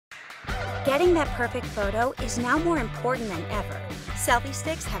Getting that perfect photo is now more important than ever. Selfie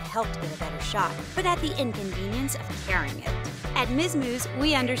sticks have helped get a better shot, but at the inconvenience of carrying it. At Miz Mooz,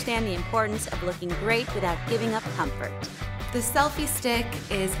 we understand the importance of looking great without giving up comfort. The selfie stick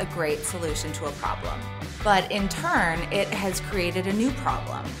is a great solution to a problem, but in turn, it has created a new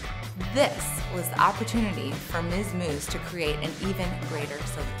problem. This was the opportunity for Miz Mooz to create an even greater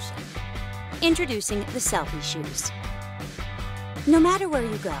solution. Introducing the Selfie Shoes. No matter where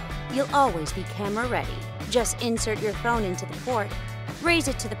you go, you'll always be camera ready. Just insert your phone into the port, raise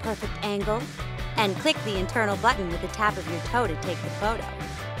it to the perfect angle, and click the internal button with the tap of your toe to take the photo.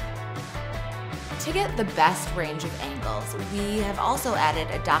 To get the best range of angles, we have also added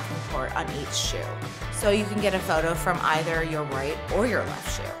a docking port on each shoe, so you can get a photo from either your right or your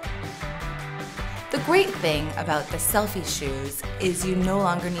left shoe. The great thing about the Selfie Shoes is you no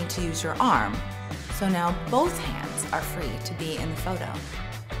longer need to use your arm, so now both hands are free to be in the photo.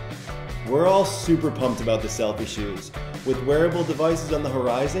 We're all super pumped about the Selfie Shoes. With wearable devices on the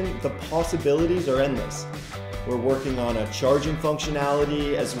horizon, the possibilities are endless. We're working on a charging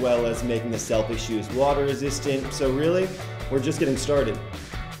functionality as well as making the Selfie Shoes water resistant, so really, we're just getting started.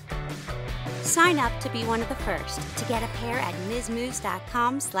 Sign up to be one of the first to get a pair at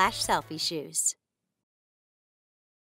mizmooz.com/selfieshoes.